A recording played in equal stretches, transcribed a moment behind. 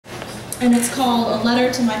and it's called A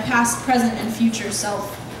Letter to My Past, Present, and Future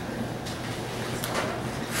Self.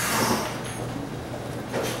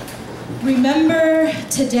 Remember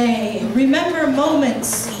today. Remember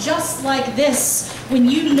moments just like this when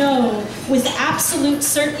you know with absolute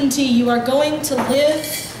certainty you are going to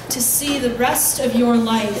live to see the rest of your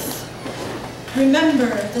life.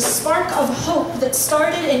 Remember the spark of hope that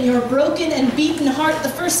started in your broken and beaten heart the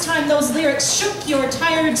first time those lyrics shook your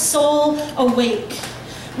tired soul awake.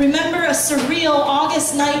 Remember a surreal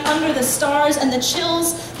August night under the stars and the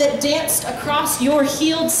chills that danced across your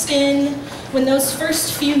healed skin when those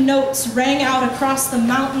first few notes rang out across the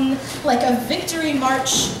mountain like a victory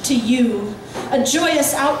march to you, a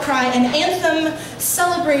joyous outcry, an anthem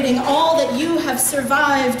celebrating all that you have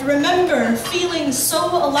survived. Remember feeling so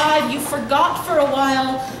alive you forgot for a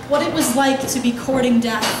while what it was like to be courting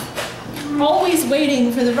death. Always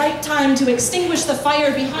waiting for the right time to extinguish the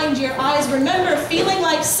fire behind your eyes. Remember feeling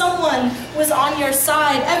like someone was on your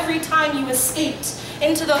side every time you escaped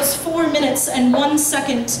into those 4 minutes and 1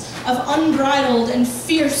 second of unbridled and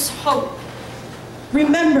fierce hope.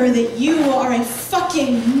 Remember that you are a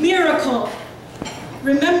fucking miracle.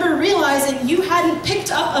 Remember realizing you hadn't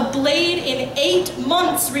picked up a blade in 8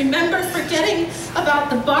 months. Remember forgetting about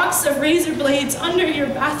the box of razor blades under your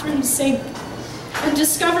bathroom sink and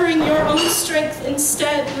discovering your own strength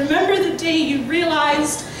instead. Remember the day you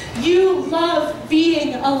realized you love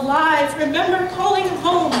being alive. Remember calling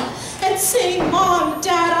home and saying, "Mom,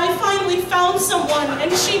 Dad, I finally found someone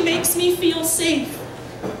and she makes me feel safe."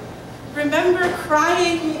 Remember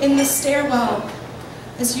crying in the stairwell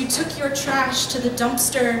as you took your trash to the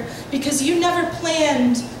dumpster because you never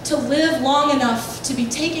planned to live long enough to be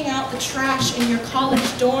taking out the trash in your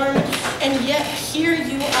college dorm, and yet here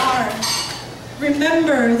you are.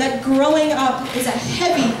 Remember that growing up is a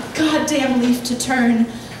heavy goddamn leaf to turn,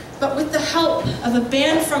 but with the help of a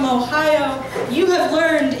band from Ohio, you have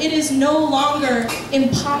learned it is no longer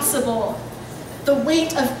impossible. The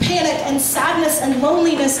weight of panic and sadness and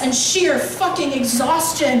loneliness and sheer fucking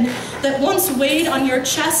exhaustion that once weighed on your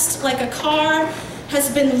chest like a car has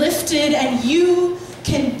been lifted and you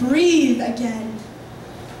can breathe again.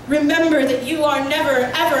 Remember that you are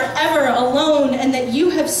never, ever, ever alone and that you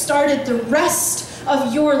have started the rest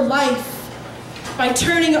of your life by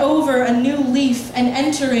turning over a new leaf and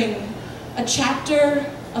entering a chapter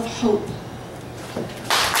of hope.